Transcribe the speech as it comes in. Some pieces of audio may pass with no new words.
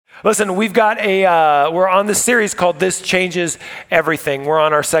Listen, we're on this series called This Changes Everything. We're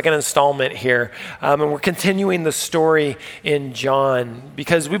on our second installment here, and we're continuing the story in John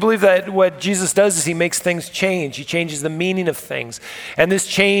because we believe that what Jesus does is he makes things change. He changes the meaning of things, and this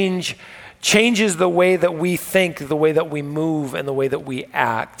changes the way that we think, the way that we move, and the way that we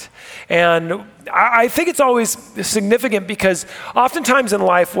act. And I think it's always significant because oftentimes in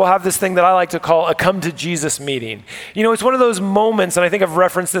life we'll have this thing that I like to call a come to Jesus meeting. You know, it's one of those moments, and I think I've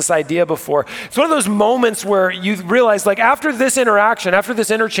referenced this idea before. It's one of those moments where you realize, like, after this interaction, after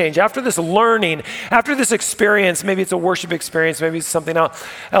this interchange, after this learning, after this experience, maybe it's a worship experience, maybe it's something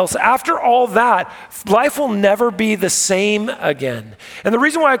else. After all that, life will never be the same again. And the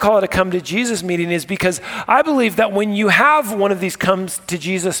reason why I call it a come to Jesus meeting is because I believe that when you have one of these comes to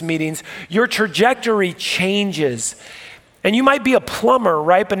Jesus meetings, your trajectory changes. And you might be a plumber,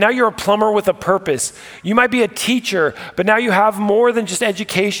 right? But now you're a plumber with a purpose. You might be a teacher, but now you have more than just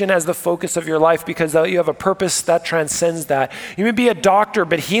education as the focus of your life because you have a purpose that transcends that. You may be a doctor,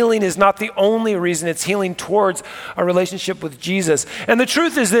 but healing is not the only reason. It's healing towards a relationship with Jesus. And the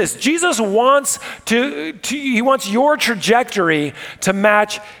truth is this: Jesus wants he wants your trajectory to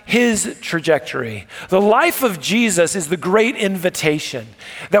match his trajectory. The life of Jesus is the great invitation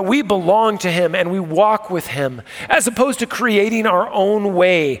that we belong to him and we walk with him, as opposed to creating our own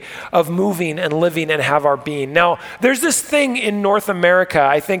way of moving and living and have our being. Now, there's this thing in North America.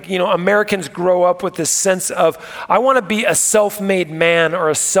 I think, Americans grow up with this sense of, I want to be a self-made man or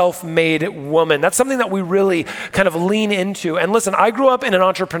a self-made woman. That's something that we really kind of lean into. And listen, I grew up in an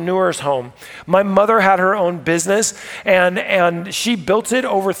entrepreneur's home. My mother had her own business and she built it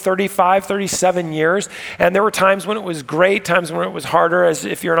over 35, 37 years. And there were times when it was great, times when it was harder. As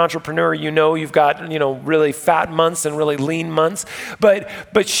if you're an entrepreneur, you've got, really fat months and really lean months. But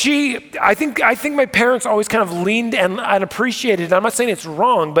I think my parents always kind of leaned and appreciated it. I'm not saying it's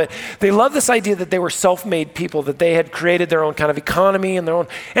wrong, but they love this idea that they were self-made people, that they had created their own kind of economy and and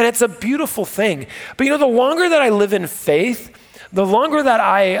it's a beautiful thing. But the longer that I live in faith, the longer that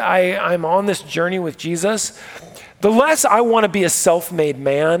I'm on this journey with Jesus, the less I want to be a self-made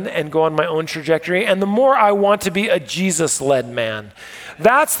man and go on my own trajectory, and the more I want to be a Jesus-led man.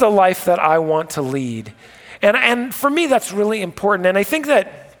 That's the life that I want to lead. And for me, that's really important. And I think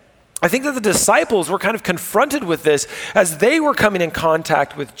that the disciples were kind of confronted with this as they were coming in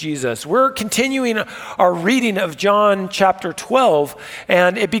contact with Jesus. We're continuing our reading of John chapter 12,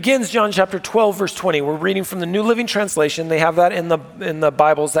 and it begins John chapter 12, verse 20. We're reading from the New Living Translation. They have that in the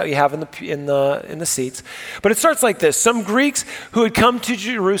Bibles that we have in the seats. But it starts like this: Some Greeks who had come to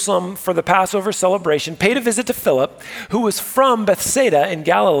Jerusalem for the Passover celebration paid a visit to Philip, who was from Bethsaida in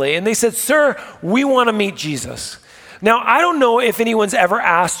Galilee, and they said, "Sir, we want to meet Jesus." Now, I don't know if anyone's ever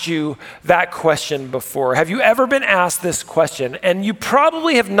asked you that question before. Have you ever been asked this question? And you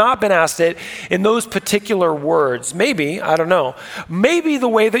probably have not been asked it in those particular words. Maybe, I don't know. Maybe the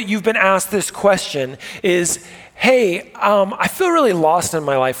way that you've been asked this question is, hey, I feel really lost in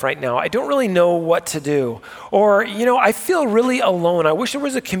my life right now. I don't really know what to do. Or, I feel really alone. I wish there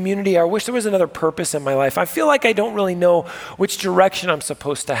was a community. I wish there was another purpose in my life. I feel like I don't really know which direction I'm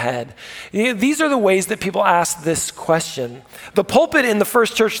supposed to head. These are the ways that people ask this question. The pulpit in the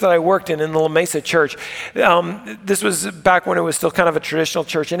first church that I worked in the La Mesa church, this was back when it was still kind of a traditional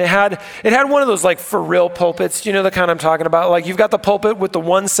church, and it had one of those like for real pulpits. Do you know the kind I'm talking about? Like you've got the pulpit with the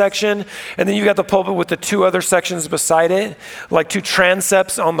one section, and then you've got the pulpit with the two other sections beside it, like two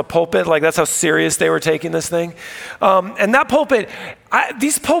transepts on the pulpit. Like that's how serious they were taking this thing. And that pulpit,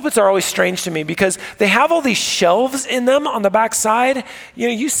 these pulpits are always strange to me because they have all these shelves in them on the back side.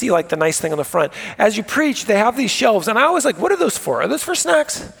 You see like the nice thing on the front. As you preach, they have these shelves, and I always like, what are those for? Are those for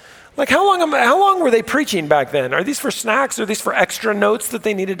snacks? Like how long were they preaching back then? Are these for snacks? Are these for extra notes that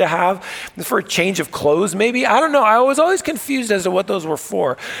they needed to have? For a change of clothes maybe? I don't know. I was always confused as to what those were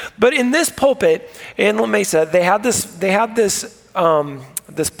for. But in this pulpit in La Mesa, they had this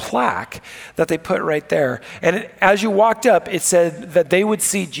plaque that they put right there. And as you walked up, it said that they would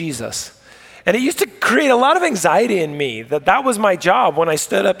see Jesus. And it used to create a lot of anxiety in me that was my job when I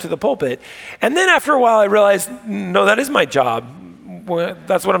stood up to the pulpit. And then after a while, I realized, no, that is my job.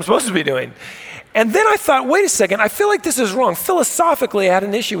 That's what I'm supposed to be doing. And then I thought, wait a second, I feel like this is wrong. Philosophically, I had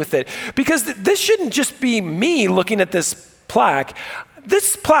an issue with it because this shouldn't just be me looking at this plaque.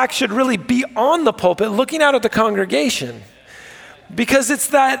 This plaque should really be on the pulpit looking out at the congregation, because it's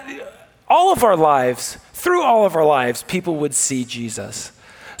that through all of our lives, people would see Jesus.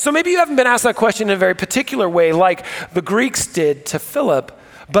 So maybe you haven't been asked that question in a very particular way like the Greeks did to Philip,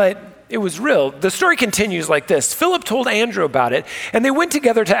 but it was real. The story continues like this. Philip told Andrew about it, and they went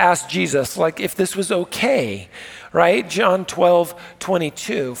together to ask Jesus, like, if this was okay, right? John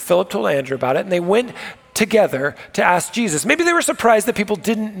 12:22. Philip told Andrew about it, and they went together to ask Jesus. Maybe they were surprised that people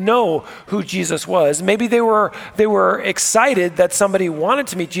didn't know who Jesus was. Maybe they were excited that somebody wanted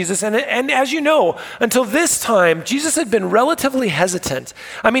to meet Jesus. And as you know, until this time, Jesus had been relatively hesitant.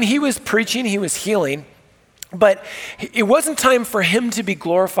 I mean, he was preaching, he was healing, but it wasn't time for him to be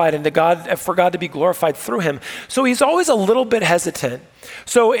glorified and for God to be glorified through him. So he's always a little bit hesitant.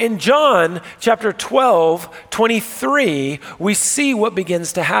 So in John chapter 12:23, we see what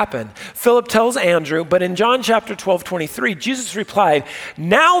begins to happen. Philip tells Andrew, but in John chapter 12:23, Jesus replied,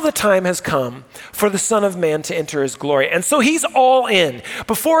 "Now the time has come for the Son of Man to enter his glory." And so he's all in.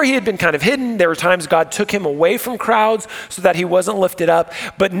 Before he had been kind of hidden. There were times God took him away from crowds so that he wasn't lifted up.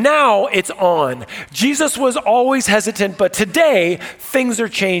 But now it's on. Jesus was always hesitant, but today things are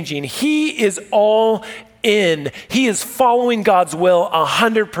changing. He is all in. He is following God's will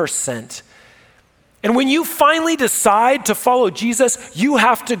 100%. And when you finally decide to follow Jesus, you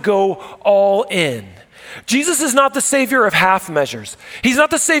have to go all in. Jesus is not the savior of half measures. He's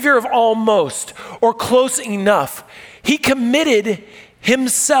not the savior of almost or close enough. He committed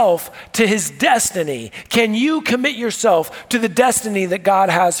himself to his destiny. Can you commit yourself to the destiny that God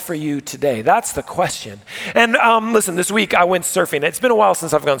has for you today? That's the question. And listen, this week I went surfing. It's been a while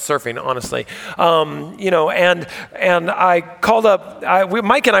since I've gone surfing, honestly. And I called up,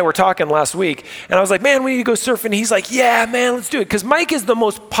 Mike and I were talking last week, and I was like, man, we need to go surfing. He's like, yeah, man, let's do it. Because Mike is the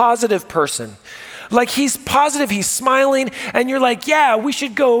most positive person. Like, he's positive, he's smiling, and you're like, yeah, we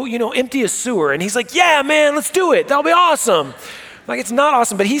should go, empty a sewer. And he's like, yeah, man, let's do it. That'll be awesome. Like, it's not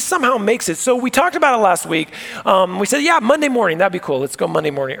awesome, but he somehow makes it. So we talked about it last week. We said, yeah, Monday morning, that'd be cool. Let's go Monday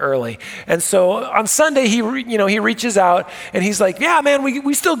morning early. And so on Sunday, he reaches out and he's like, yeah, man,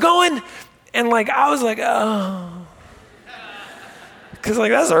 we still going? And like, I was like, oh, because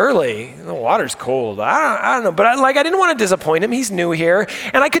like, that's early. The water's cold. I don't know. But I didn't want to disappoint him. He's new here.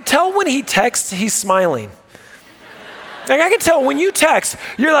 And I could tell when he texts, he's smiling. Like, I can tell when you text,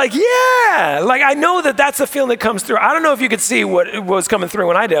 you're like, yeah. Like, I know that that's the feeling that comes through. I don't know if you could see what was coming through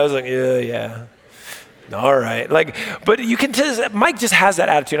when I did. I was like, yeah. All right. Like, but you can tell, Mike just has that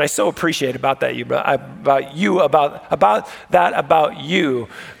attitude. And I so appreciate about that about you.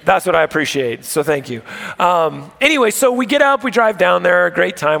 That's what I appreciate. So thank you. Anyway, so we get up, we drive down there,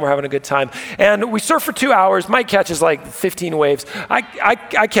 great time. We're having a good time. And we surf for 2 hours. Mike catches like 15 waves. I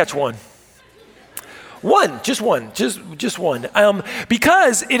catch one. Just one.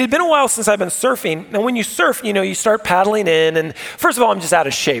 Because it had been a while since I've been surfing. And when you surf, you start paddling in. And first of all, I'm just out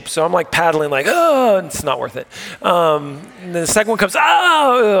of shape. So I'm like paddling like, oh, it's not worth it. And then the second one comes,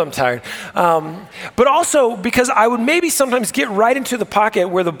 oh, I'm tired. But also because I would maybe sometimes get right into the pocket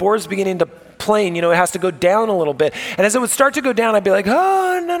where the board's beginning to plane, it has to go down a little bit. And as it would start to go down, I'd be like,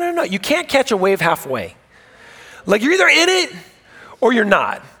 oh, no. You can't catch a wave halfway. Like, you're either in it or you're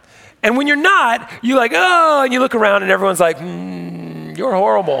not. And when you're not, you're like, oh, and you look around and everyone's like, you're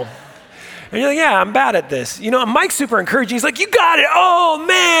horrible. And you're like, yeah, I'm bad at this. And Mike's super encouraging. He's like, you got it. Oh,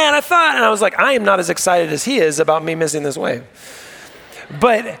 man, I thought. And I was like, I am not as excited as he is about me missing this wave.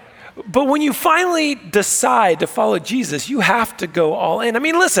 But when you finally decide to follow Jesus, you have to go all in. I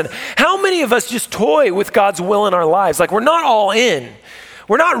mean, listen, how many of us just toy with God's will in our lives? Like, we're not all in.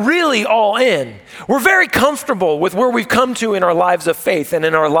 We're not really all in. We're very comfortable with where we've come to in our lives of faith and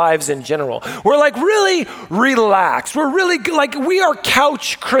in our lives in general. We're like really relaxed. We're really like, we are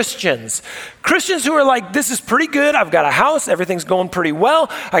couch Christians. Christians who are like, this is pretty good. I've got a house. Everything's going pretty well.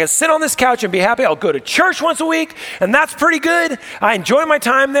 I can sit on this couch and be happy. I'll go to church once a week, and that's pretty good. I enjoy my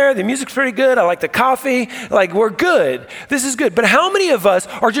time there. The music's pretty good. I like the coffee. Like, we're good. This is good. But how many of us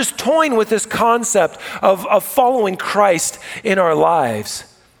are just toying with this concept of following Christ in our lives?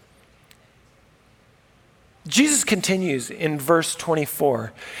 Jesus continues in verse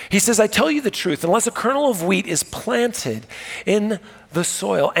 24. He says, I tell you the truth, unless a kernel of wheat is planted in the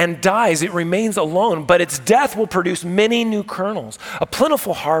soil and dies, it remains alone, but its death will produce many new kernels, a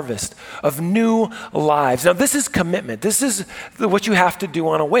plentiful harvest of new lives. Now, this is commitment. This is what you have to do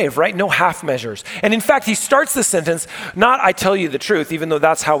on a wave, right? No half measures. And in fact, he starts the sentence, not I tell you the truth, even though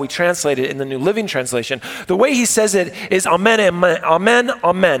that's how we translate it in the New Living Translation. The way he says it is amen, amen, amen,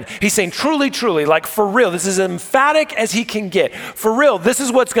 amen. He's saying truly, truly, like for real. This is as emphatic as he can get. For real, this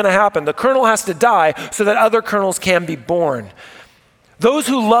is what's going to happen. The kernel has to die so that other kernels can be born. Those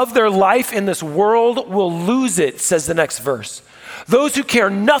who love their life in this world will lose it, says the next verse. Those who care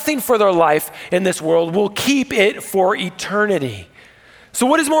nothing for their life in this world will keep it for eternity. So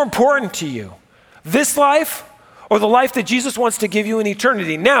what is more important to you? This life or the life that Jesus wants to give you in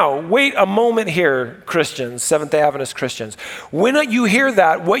eternity. Now, wait a moment here, Christians, Seventh-day Adventist Christians. When you hear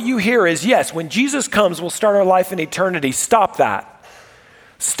that, what you hear is, yes, when Jesus comes, we'll start our life in eternity. Stop that.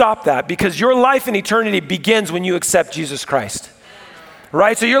 Stop that, because your life in eternity begins when you accept Jesus Christ.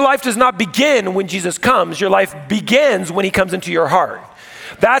 Right? So your life does not begin when Jesus comes. Your life begins when he comes into your heart.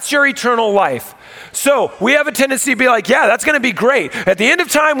 That's your eternal life. So we have a tendency to be like, yeah, that's going to be great. At the end of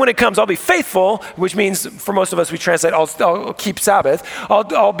time when it comes, I'll be faithful, which means for most of us, we translate, I'll keep Sabbath.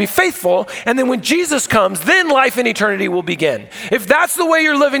 I'll be faithful. And then when Jesus comes, then life in eternity will begin. If that's the way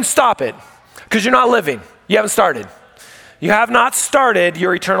you're living, stop it, because you're not living. You haven't started. You have not started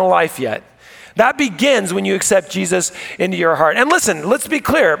your eternal life yet. That begins when you accept Jesus into your heart. And listen, let's be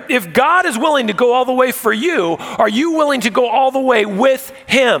clear. If God is willing to go all the way for you, are you willing to go all the way with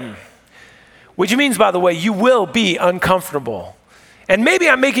him? Which means, by the way, you will be uncomfortable. And maybe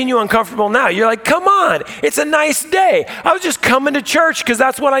I'm making you uncomfortable now. You're like, come on, it's a nice day. I was just coming to church because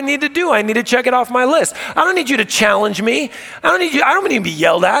that's what I need to do. I need to check it off my list. I don't need you to challenge me. I don't need to be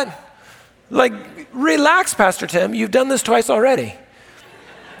yelled at. Like, relax, Pastor Tim. You've done this twice already.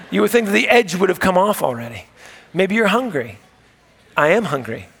 You would think that the edge would have come off already. Maybe you're hungry. I am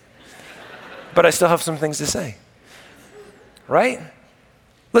hungry. But I still have some things to say. Right?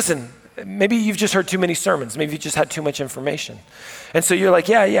 Listen, maybe you've just heard too many sermons. Maybe you just had too much information. And so you're like,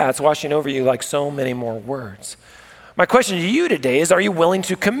 yeah, it's washing over you like so many more words. My question to you today is, are you willing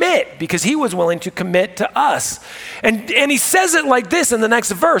to commit? Because he was willing to commit to us. And he says it like this in the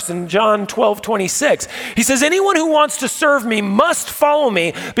next verse in John 12:26. He says, anyone who wants to serve me must follow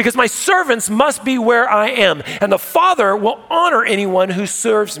me, because my servants must be where I am. And the Father will honor anyone who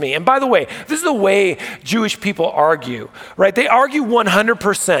serves me. And by the way, this is the way Jewish people argue, right? They argue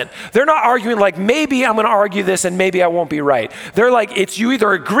 100%. They're not arguing like, maybe I'm going to argue this and maybe I won't be right. They're like, it's you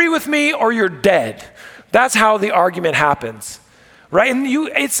either agree with me or you're dead. That's how the argument happens, right? And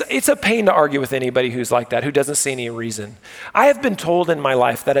it's a pain to argue with anybody who's like that, who doesn't see any reason. I have been told in my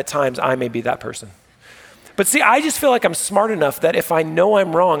life that at times I may be that person. But see, I just feel like I'm smart enough that if I know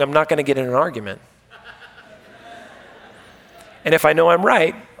I'm wrong, I'm not going to get in an argument. And if I know I'm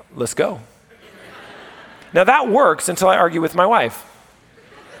right, let's go. Now that works until I argue with my wife.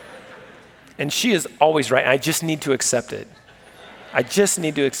 And she is always right. I just need to accept it. I just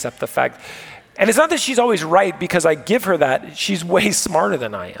need to accept the fact. And it's not that she's always right because I give her that. She's way smarter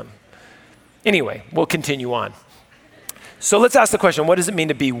than I am. Anyway, we'll continue on. So let's ask the question, what does it mean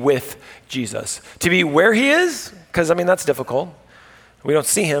to be with Jesus? To be where he is? Because, that's difficult. We don't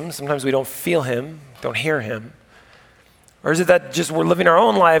see him. Sometimes we don't feel him, don't hear him. Or is it that just we're living our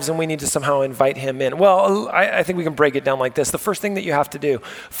own lives and we need to somehow invite him in? Well, I think we can break it down like this. The first thing that you have to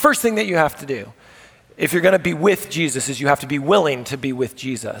do, if you're going to be with Jesus, is you have to be willing to be with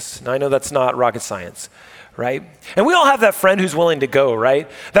Jesus. Now, I know that's not rocket science, right? And we all have that friend who's willing to go, right?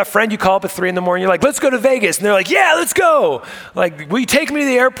 That friend you call up at 3 a.m, you're like, let's go to Vegas. And they're like, yeah, let's go. Like, will you take me to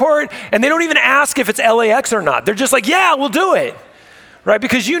the airport? And they don't even ask if it's LAX or not. They're just like, yeah, we'll do it, right?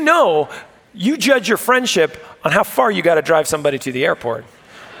 Because you judge your friendship on how far you got to drive somebody to the airport,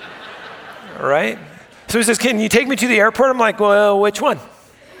 right? So he says, can you take me to the airport? I'm like, well, which one?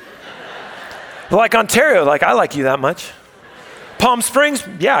 Like Ontario, like I like you that much. Palm Springs,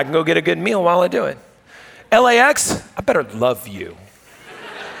 yeah, I can go get a good meal while I do it. LAX, I better love you.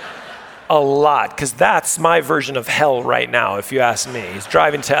 A lot, because that's my version of hell right now, if you ask me. He's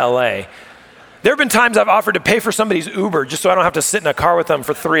driving to LA. There have been times I've offered to pay for somebody's Uber just so I don't have to sit in a car with them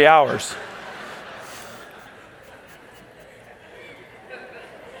for 3 hours.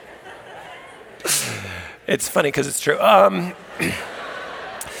 It's funny because it's true.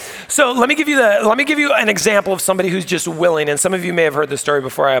 So let me give you an example of somebody who's just willing, and some of you may have heard this story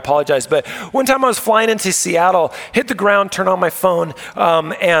before, I apologize, but one time I was flying into Seattle, hit the ground, turn on my phone,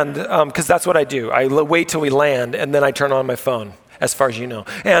 because that's what I do. I wait till we land, and then I turn on my phone, as far as you know.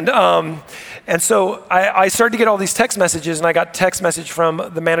 And so I started to get all these text messages, and I got text message from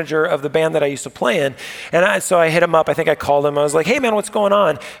the manager of the band that I used to play in. And so I hit him up. I think I called him. I was like, hey, man, what's going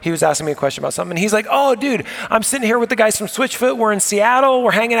on? He was asking me a question about something. And he's like, oh, dude, I'm sitting here with the guys from Switchfoot. We're in Seattle.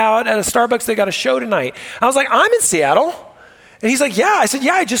 We're hanging out at a Starbucks. They got a show tonight. I was like, I'm in Seattle. And he's like, yeah. I said,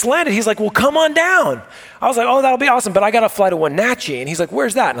 yeah, I just landed. He's like, well, come on down. I was like, oh, that'll be awesome. But I got to fly to Wenatchee. And he's like,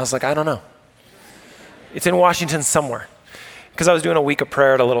 where's that? And I was like, I don't know. It's in Washington somewhere. Because I was doing a week of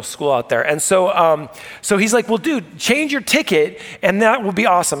prayer at a little school out there. And so he's like, well, dude, change your ticket and that will be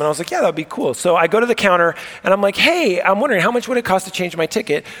awesome. And I was like, yeah, that would be cool. So I go to the counter and I'm like, hey, I'm wondering how much would it cost to change my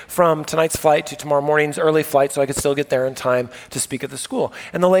ticket from tonight's flight to tomorrow morning's early flight so I could still get there in time to speak at the school.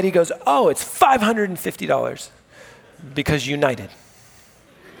 And the lady goes, oh, it's $550 because United.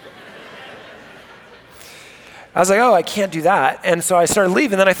 I was like, oh, I can't do that. And so I started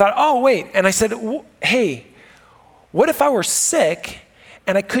leaving. Then I thought, oh, wait. And I said, hey, what if I were sick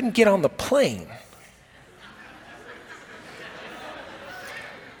and I couldn't get on the plane?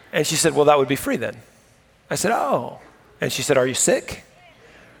 And she said, well, that would be free then. I said, oh. And she said, are you sick?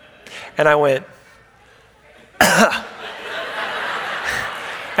 And I went,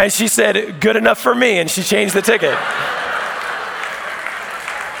 and she said, good enough for me. And she changed the ticket.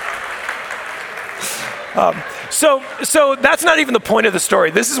 So that's not even the point of the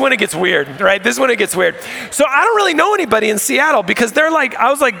story. This is when it gets weird, right? This is when it gets weird. So I don't really know anybody in Seattle because they're like,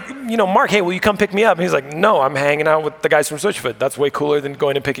 I was like, Mark, hey, will you come pick me up? And he's like, no, I'm hanging out with the guys from Switchfoot. That's way cooler than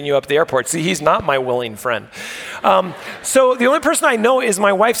going and picking you up at the airport. See, he's not my willing friend. So the only person I know is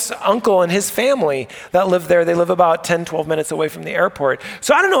my wife's uncle and his family that live there. They live about 10, 12 minutes away from the airport.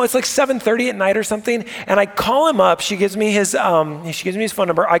 So I don't know, it's like 7:30 at night or something. And I call him up. She gives me his phone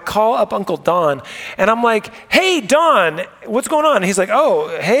number. I call up Uncle Don and I'm like, hey, Don, what's going on? And he's like,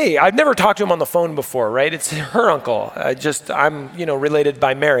 oh, hey, I've never talked to him on the phone before, right? It's her uncle. I'm related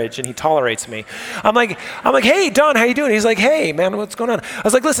by marriage and he tolerates me. I'm like, hey, Don, how you doing? He's like, hey, man, what's going on? I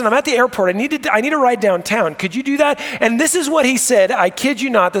was like, listen, I'm at the airport. I need a ride downtown. Could you do that? And this is what he said. I kid you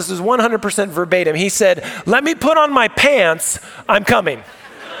not. This is 100% verbatim. He said, let me put on my pants. I'm coming.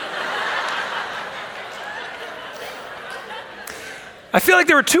 I feel like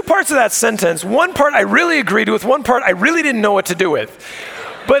there were two parts of that sentence. One part I really agreed with, one part I really didn't know what to do with.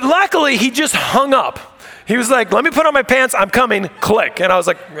 But luckily, he just hung up. He was like, let me put on my pants, I'm coming, click. And I was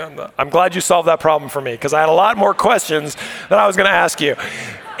like, I'm glad you solved that problem for me because I had a lot more questions that I was gonna ask you.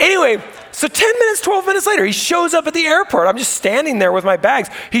 Anyway, so 10 minutes, 12 minutes later, he shows up at the airport. I'm just standing there with my bags.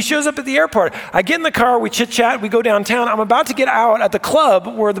 He shows up at the airport. I get in the car, we chit chat, we go downtown. I'm about to get out at the club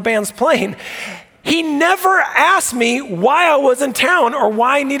where the band's playing. He never asked me why I was in town or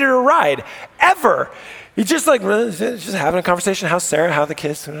why I needed a ride, ever. He's just like, just having a conversation. How's Sarah? How are the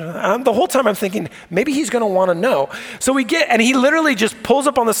kids? The whole time I'm thinking, maybe he's going to want to know. So and he literally just pulls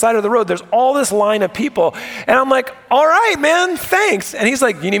up on the side of the road. There's all this line of people. And I'm like, all right, man, thanks. And he's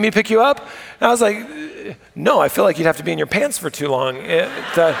like, you need me to pick you up? And I was like, no, I feel like you'd have to be in your pants for too long.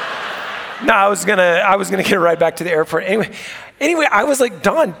 No, I was gonna get a ride back to the airport. Anyway, I was like,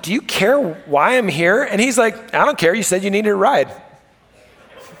 Don, do you care why I'm here? And he's like, I don't care. You said you needed a ride.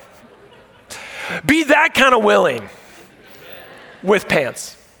 Be that kind of willing with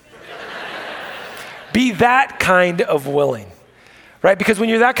pants. Be that kind of willing, right? Because when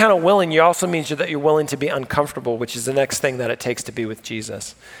you're that kind of willing, it also means that you're willing to be uncomfortable, which is the next thing that it takes to be with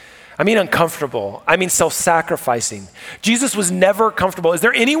Jesus. I mean uncomfortable. I mean self-sacrificing. Jesus was never comfortable. Is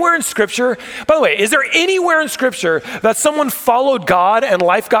there anywhere in Scripture, by the way, is there anywhere in Scripture that someone followed God and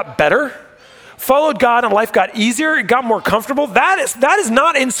life got better? Followed God and life got easier, it got more comfortable? That is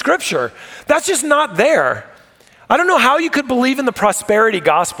not in Scripture. That's just not there. I don't know how you could believe in the prosperity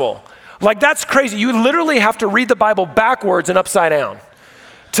gospel. Like, that's crazy. You literally have to read the Bible backwards and upside down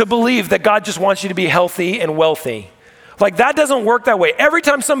to believe that God just wants you to be healthy and wealthy. Like, that doesn't work that way. Every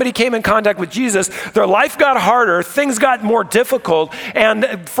time somebody came in contact with Jesus, their life got harder, things got more difficult,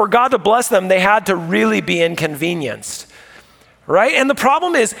 and for God to bless them, they had to really be inconvenienced. Right? And the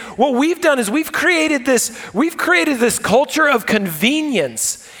problem is, what we've done is we've created this culture of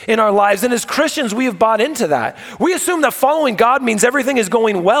convenience in our lives. And as Christians, we have bought into that. We assume that following God means everything is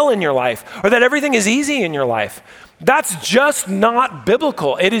going well in your life or that everything is easy in your life. That's just not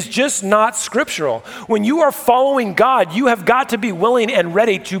biblical. It is just not scriptural. When you are following God, you have got to be willing and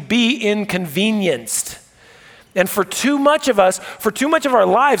ready to be inconvenienced. And for too much of us, for too much of our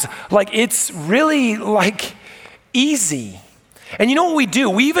lives, like, it's really like easy. And you know what we do?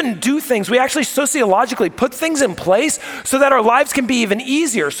 We even do things, we actually sociologically put things in place so that our lives can be even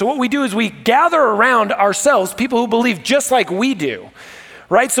easier. So what we do is we gather around ourselves people who believe just like we do,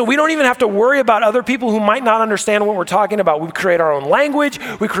 right? So we don't even have to worry about other people who might not understand what we're talking about. We create our own language,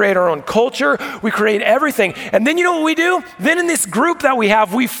 we create our own culture, we create everything. And then you know what we do? Then in this group that we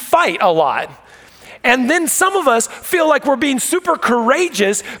have, we fight a lot. And then some of us feel like we're being super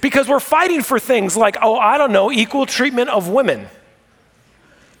courageous because we're fighting for things like, equal treatment of women.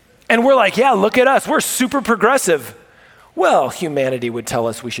 And we're like, yeah, look at us, we're super progressive. Well, humanity would tell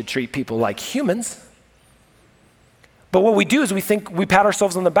us we should treat people like humans. But what we do is we pat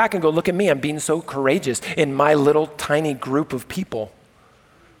ourselves on the back and go, look at me, I'm being so courageous in my little tiny group of people.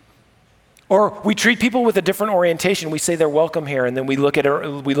 Or we treat people with a different orientation. We say they're welcome here, and then we look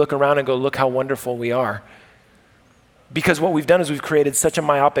around and go, look how wonderful we are. Because what we've done is we've created such a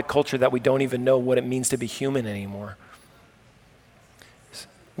myopic culture that we don't even know what it means to be human anymore.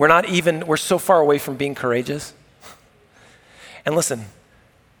 We're so far away from being courageous. And listen,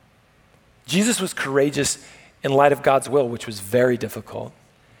 Jesus was courageous in light of God's will, which was very difficult.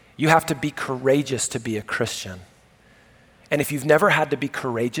 You have to be courageous to be a Christian. And if you've never had to be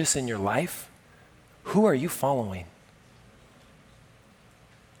courageous in your life, who are you following?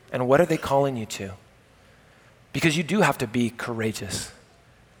 And what are they calling you to? Because you do have to be courageous.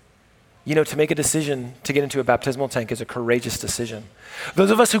 You know, to make a decision to get into a baptismal tank is a courageous decision. Those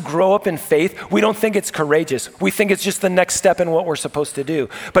of us who grow up in faith, we don't think it's courageous. We think it's just the next step in what we're supposed to do.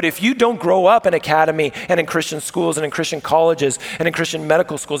 But if you don't grow up in academy and in Christian schools and in Christian colleges and in Christian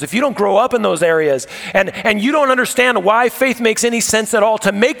medical schools, if you don't grow up in those areas and you don't understand why faith makes any sense at all,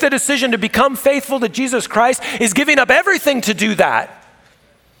 to make the decision to become faithful to Jesus Christ is giving up everything to do that.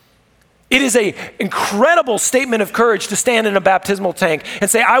 It is an incredible statement of courage to stand in a baptismal tank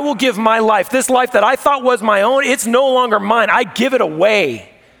and say, I will give my life, this life that I thought was my own, it's no longer mine. I give it away.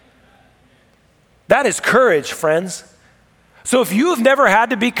 That is courage, friends. So if you have never had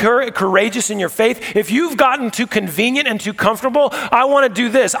to be courageous in your faith, if you've gotten too convenient and too comfortable, I want to do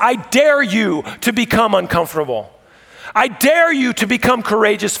this. I dare you to become uncomfortable. I dare you to become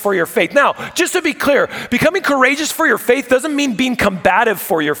courageous for your faith. Now, just to be clear, becoming courageous for your faith doesn't mean being combative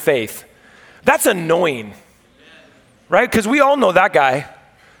for your faith. That's annoying, right? Because we all know that guy.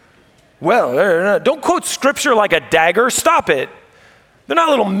 Well, don't quote scripture like a dagger. Stop it. They're not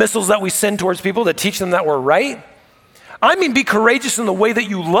little missiles that we send towards people to teach them that we're right. I mean, be courageous in the way that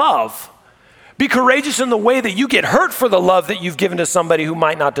you love. Be courageous in the way that you get hurt for the love that you've given to somebody who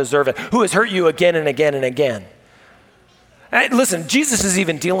might not deserve it, who has hurt you again and again and again. Listen, Jesus is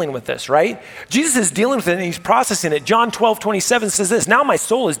even dealing with this, right? Jesus is dealing with it and he's processing it. John 12:27 says this, now my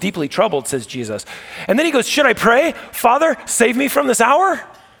soul is deeply troubled, says Jesus. And then he goes, should I pray? Father, save me from this hour?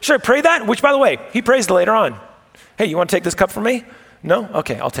 Should I pray that? Which, by the way, he prays later on. Hey, you want to take this cup from me? No?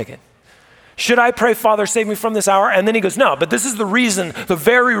 Okay, I'll take it. Should I pray, Father, save me from this hour? And then he goes, no, but this is the reason, the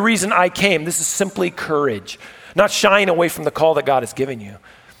very reason I came. This is simply courage, not shying away from the call that God has given you.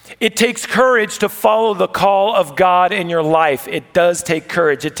 It takes courage to follow the call of God in your life. It does take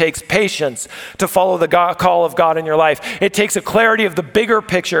courage. It takes patience to follow the call of God in your life. It takes a clarity of the bigger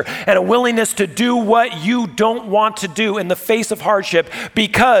picture and a willingness to do what you don't want to do in the face of hardship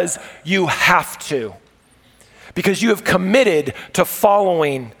because you have to. Because you have committed to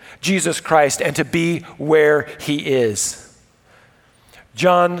following Jesus Christ and to be where he is.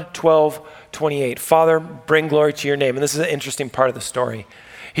 John 12:28. Father, bring glory to your name. And this is an interesting part of the story.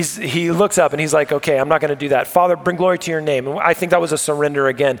 He looks up and he's like, okay, I'm not going to do that. Father, bring glory to your name. And I think that was a surrender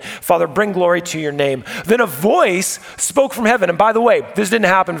again. Father, bring glory to your name. Then a voice spoke from heaven. And by the way, this didn't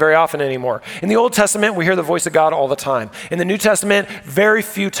happen very often anymore. In the Old Testament, we hear the voice of God all the time. In the New Testament, very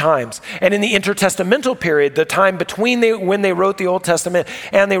few times. And in the intertestamental period, the time between when they wrote the Old Testament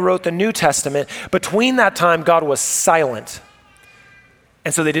and they wrote the New Testament, between that time, God was silent.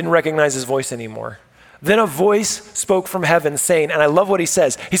 And so they didn't recognize his voice anymore. Then a voice spoke from heaven saying, and I love what he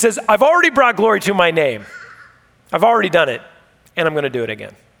says. He says, I've already brought glory to my name. I've already done it, and I'm going to do it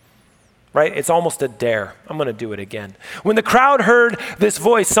again. Right? It's almost a dare. I'm going to do it again. When the crowd heard this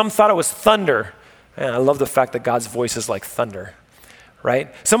voice, some thought it was thunder. And I love the fact that God's voice is like thunder.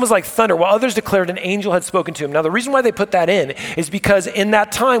 Right? Some was like thunder, while others declared an angel had spoken to him. Now, the reason why they put that in is because in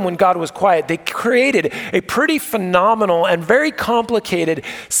that time when God was quiet, they created a pretty phenomenal and very complicated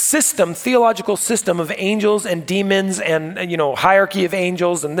system, theological system of angels and demons and, hierarchy of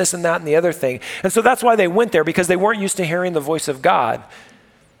angels and this and that and the other thing. And so that's why they went there, because they weren't used to hearing the voice of God.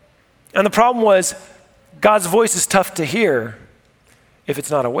 And the problem was, God's voice is tough to hear if it's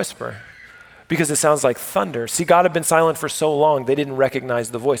not a whisper, because it sounds like thunder. See, God had been silent for so long, they didn't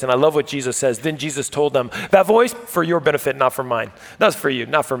recognize the voice. And I love what Jesus says. Then Jesus told them, that voice, for your benefit, not for mine. That's for you,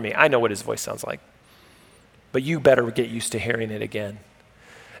 not for me. I know what his voice sounds like. But you better get used to hearing it again.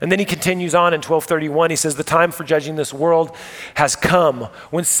 And then he continues on in 12:31. He says, the time for judging this world has come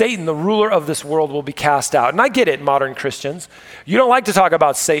when Satan, the ruler of this world, will be cast out. And I get it, modern Christians. You don't like to talk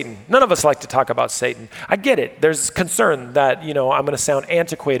about Satan. None of us like to talk about Satan. I get it. There's concern that, I'm going to sound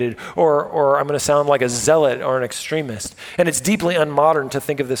antiquated or I'm going to sound like a zealot or an extremist. And it's deeply unmodern to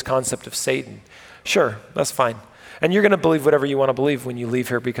think of this concept of Satan. Sure, that's fine. And you're going to believe whatever you want to believe when you leave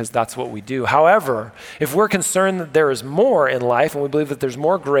here, because that's what we do. However, if we're concerned that there is more in life, and we believe that there's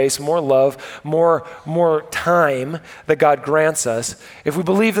more grace, more love, more time that God grants us, if we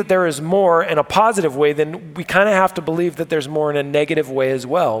believe that there is more in a positive way, then we kind of have to believe that there's more in a negative way as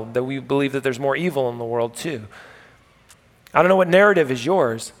well, that we believe that there's more evil in the world too. I don't know what narrative is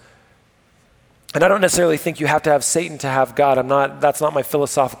yours, And I don't necessarily think you have to have Satan to have God. That's not my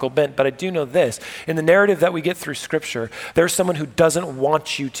philosophical bent, but I do know this. In the narrative that we get through Scripture, there's someone who doesn't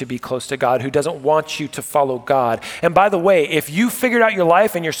want you to be close to God, who doesn't want you to follow God. And by the way, if you figured out your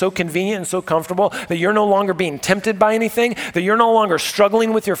life and you're so convenient and so comfortable that you're no longer being tempted by anything, that you're no longer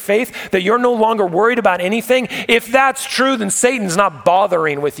struggling with your faith, that you're no longer worried about anything, if that's true, then Satan's not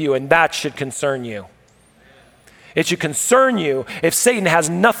bothering with you, and that should concern you. It should concern you if Satan has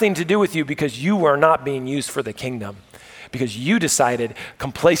nothing to do with you because you are not being used for the kingdom, because you decided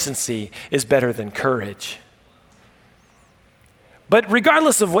complacency is better than courage. But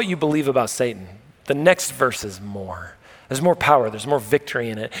regardless of what you believe about Satan, the next verse is more. There's more power, there's more victory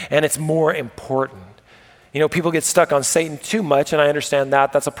in it, and it's more important. You know, people get stuck on Satan too much, and I understand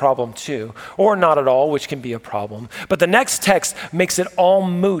that. That's a problem too. Or not at all, which can be a problem. But the next text makes it all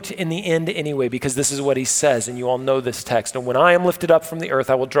moot in the end anyway, because this is what he says, and you all know this text. And when I am lifted up from the earth,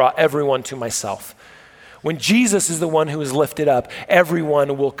 I will draw everyone to myself. When Jesus is the one who is lifted up,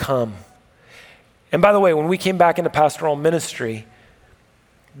 everyone will come. And by the way, when we came back into pastoral ministry,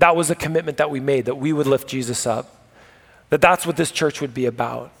 that was a commitment that we made, that we would lift Jesus up, that that's what this church would be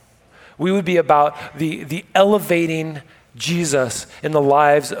about. We would be about the elevating Jesus in the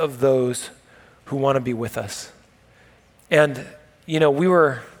lives of those who want to be with us. And, you know, we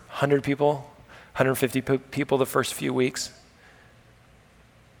were 100 people, 150 people the first few weeks.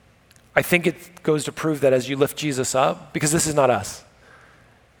 I think it goes to prove that as you lift Jesus up, because this is not us.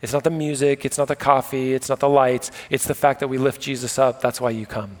 It's not the music, it's not the coffee, it's not the lights, it's the fact that we lift Jesus up. That's why you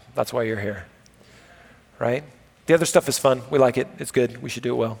come. That's why you're here, right? The other stuff is fun. We like it. It's good. We should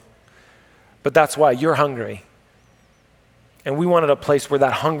do it well. But that's why you're hungry. And we wanted a place where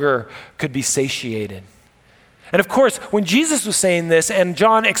that hunger could be satiated. And of course, when Jesus was saying this, and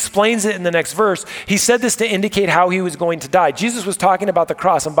John explains it in the next verse, he said this to indicate how he was going to die. Jesus was talking about the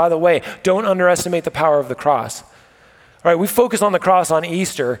cross. And by the way, don't underestimate the power of the cross. All right, we focus on the cross on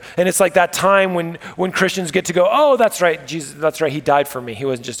Easter, and it's like that time when Christians get to go, oh, that's right, Jesus, that's right, he died for me. He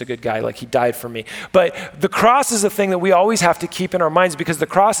wasn't just a good guy, like he died for me. But the cross is a thing that we always have to keep in our minds because the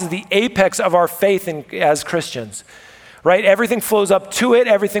cross is the apex of our faith as Christians, right? Everything flows up to it,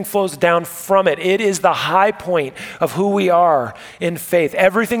 everything flows down from it. It is the high point of who we are in faith.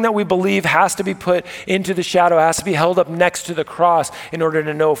 Everything that we believe has to be put into the shadow, has to be held up next to the cross in order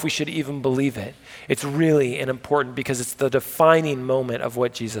to know if we should even believe it. It's really important because it's the defining moment of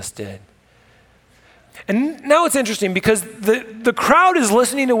what Jesus did. And now it's interesting because the crowd is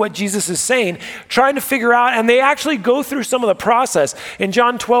listening to what Jesus is saying, trying to figure out, and they actually go through some of the process. In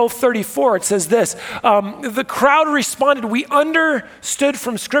John 12:34, it says this, the crowd responded, we understood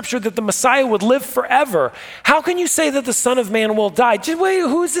from Scripture that the Messiah would live forever. How can you say that the Son of Man will die? Just wait,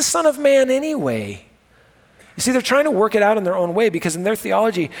 who is the Son of Man anyway? You see, they're trying to work it out in their own way because in their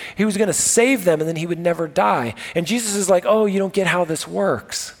theology, he was going to save them and then he would never die. And Jesus is like, oh, you don't get how this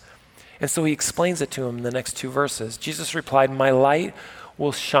works. And so he explains it to them in the next two verses. Jesus replied, my light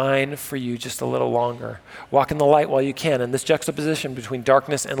will shine for you just a little longer. Walk in the light while you can. And this juxtaposition between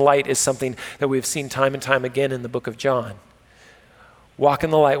darkness and light is something that we've seen time and time again in the book of John. Walk in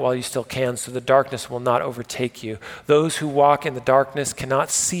the light while you still can so the darkness will not overtake you. Those who walk in the darkness cannot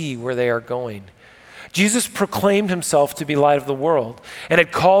see where they are going. Jesus proclaimed himself to be light of the world and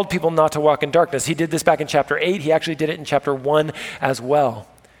had called people not to walk in darkness. He did this back in chapter 8. He actually did it in chapter 1 as well.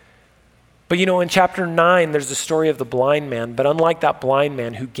 But you know, in chapter 9, there's the story of the blind man. But unlike that blind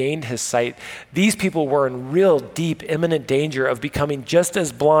man who gained his sight, these people were in real deep, imminent danger of becoming just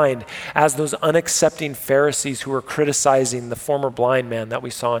as blind as those unaccepting Pharisees who were criticizing the former blind man that we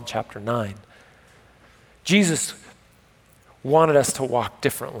saw in chapter 9. Jesus wanted us to walk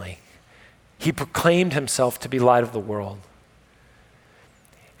differently. He proclaimed himself to be light of the world.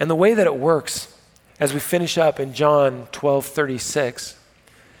 And the way that it works, as we finish up in John 12:36,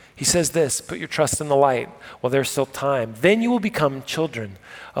 he says this, put your trust in the light while there's still time. Then you will become children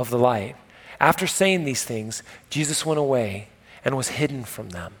of the light. After saying these things, Jesus went away and was hidden from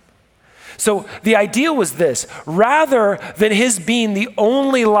them. So the idea was this, rather than his being the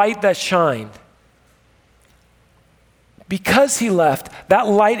only light that shined, because he left, that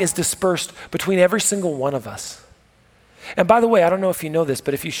light is dispersed between every single one of us. And by the way, I don't know if you know this,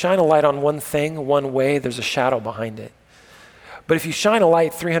 but if you shine a light on one thing, one way, there's a shadow behind it. But if you shine a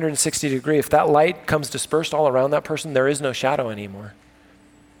light 360 degrees, if that light comes dispersed all around that person, there is no shadow anymore.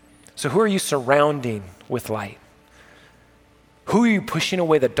 So who are you surrounding with light? Who are you pushing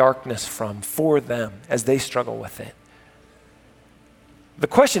away the darkness from for them as they struggle with it? The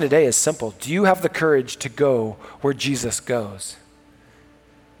question today is simple. Do you have the courage to go where Jesus goes?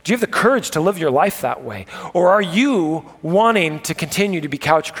 Do you have the courage to live your life that way? Or are you wanting to continue to be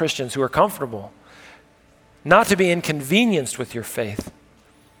couch Christians who are comfortable, not to be inconvenienced with your faith.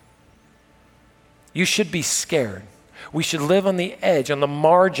 You should be scared. We should live on the edge, on the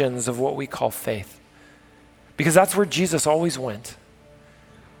margins of what we call faith, because that's where Jesus always went.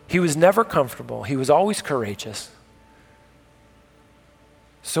 He was never comfortable. He was always courageous.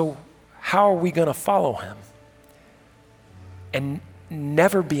 So how are we going to follow him and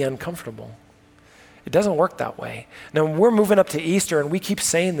never be uncomfortable? It doesn't work that way. Now, we're moving up to Easter, and we keep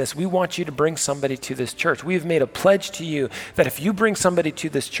saying this. We want you to bring somebody to this church. We have made a pledge to you that if you bring somebody to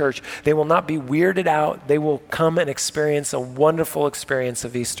this church, they will not be weirded out. They will come and experience a wonderful experience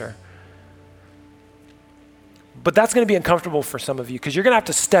of Easter. But that's going to be uncomfortable for some of you because you're going to have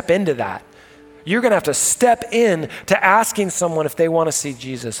to step into that. You're going to have to step in to asking someone if they want to see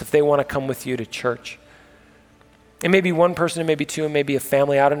Jesus, if they want to come with you to church. It may be one person, it may be two, it may be a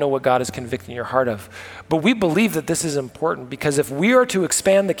family. I don't know what God is convicting your heart of. But we believe that this is important because if we are to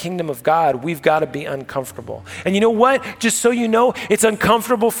expand the kingdom of God, we've got to be uncomfortable. And you know what? Just so you know, it's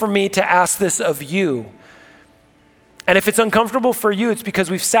uncomfortable for me to ask this of you. And if it's uncomfortable for you, it's because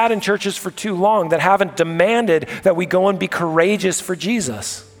we've sat in churches for too long that haven't demanded that we go and be courageous for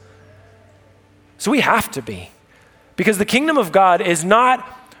Jesus. So we have to be. Because the kingdom of God is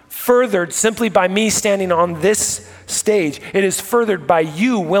not furthered simply by me standing on this stage. It is furthered by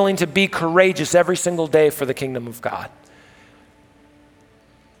you willing to be courageous every single day for the kingdom of God.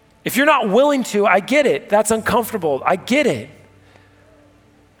 If you're not willing to, I get it. That's uncomfortable. I get it.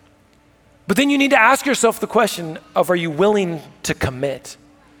 But then you need to ask yourself the question of, are you willing to commit?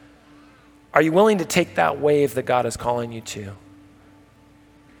 Are you willing to take that wave that God is calling you to?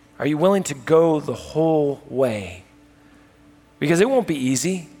 Are you willing to go the whole way? Because it won't be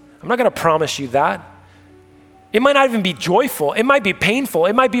easy. I'm not going to promise you that. It might not even be joyful. It might be painful.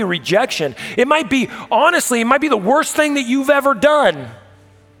 It might be rejection. It might be, honestly, it might be the worst thing that you've ever done.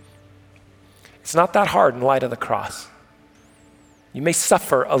 It's not that hard in light of the cross. You may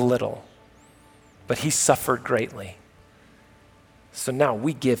suffer a little, but he suffered greatly. So now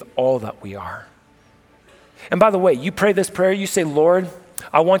we give all that we are. And by the way, you pray this prayer, you say, Lord,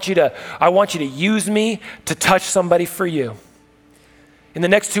 I want you to use me to touch somebody for you. In the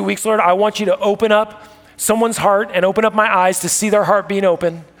next 2 weeks, Lord, I want you to open up someone's heart and open up my eyes to see their heart being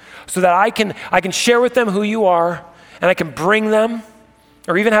open so that I can share with them who you are and I can bring them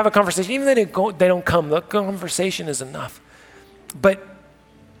or even have a conversation. Even if they don't come, the conversation is enough. But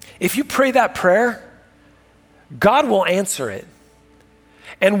if you pray that prayer, God will answer it.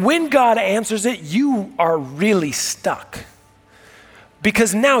 And when God answers it, you are really stuck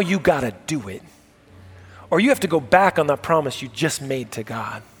because now you got to do it. Or you have to go back on that promise you just made to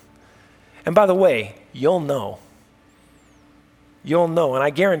God. And by the way, you'll know. You'll know. And I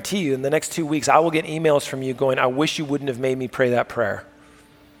guarantee you in the next 2 weeks, I will get emails from you going, I wish you wouldn't have made me pray that prayer.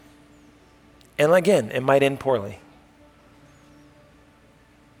 And again, it might end poorly.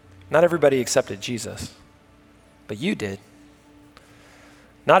 Not everybody accepted Jesus, but you did.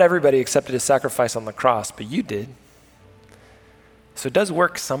 Not everybody accepted his sacrifice on the cross, but you did. So it does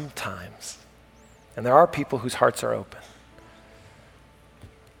work sometimes. And there are people whose hearts are open.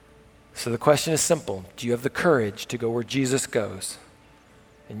 So the question is simple. Do you have the courage to go where Jesus goes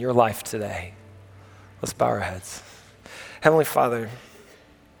in your life today? Let's bow our heads. Heavenly Father,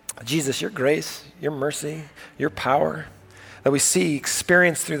 Jesus, your grace, your mercy, your power that we see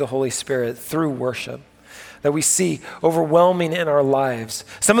experienced through the Holy Spirit, through worship, that we see overwhelming in our lives.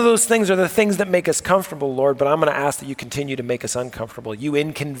 Some of those things are the things that make us comfortable, Lord, but I'm going to ask that you continue to make us uncomfortable. You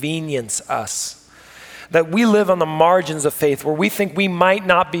inconvenience us. That we live on the margins of faith where we think we might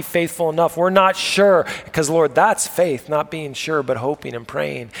not be faithful enough. We're not sure because, Lord, that's faith, not being sure, but hoping and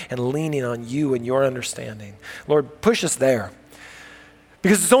praying and leaning on you and your understanding. Lord, push us there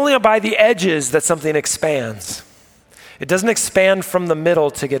because it's only by the edges that something expands. It doesn't expand from the middle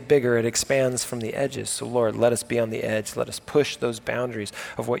to get bigger. It expands from the edges. So, Lord, let us be on the edge. Let us push those boundaries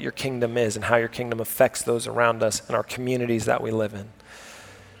of what your kingdom is and how your kingdom affects those around us and our communities that we live in.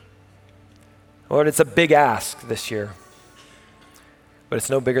 Lord, it's a big ask this year, but it's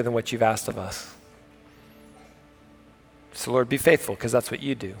no bigger than what you've asked of us. So Lord, be faithful because that's what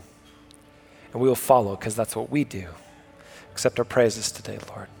you do. And we will follow because that's what we do. Accept our praises today,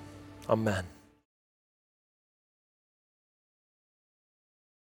 Lord. Amen.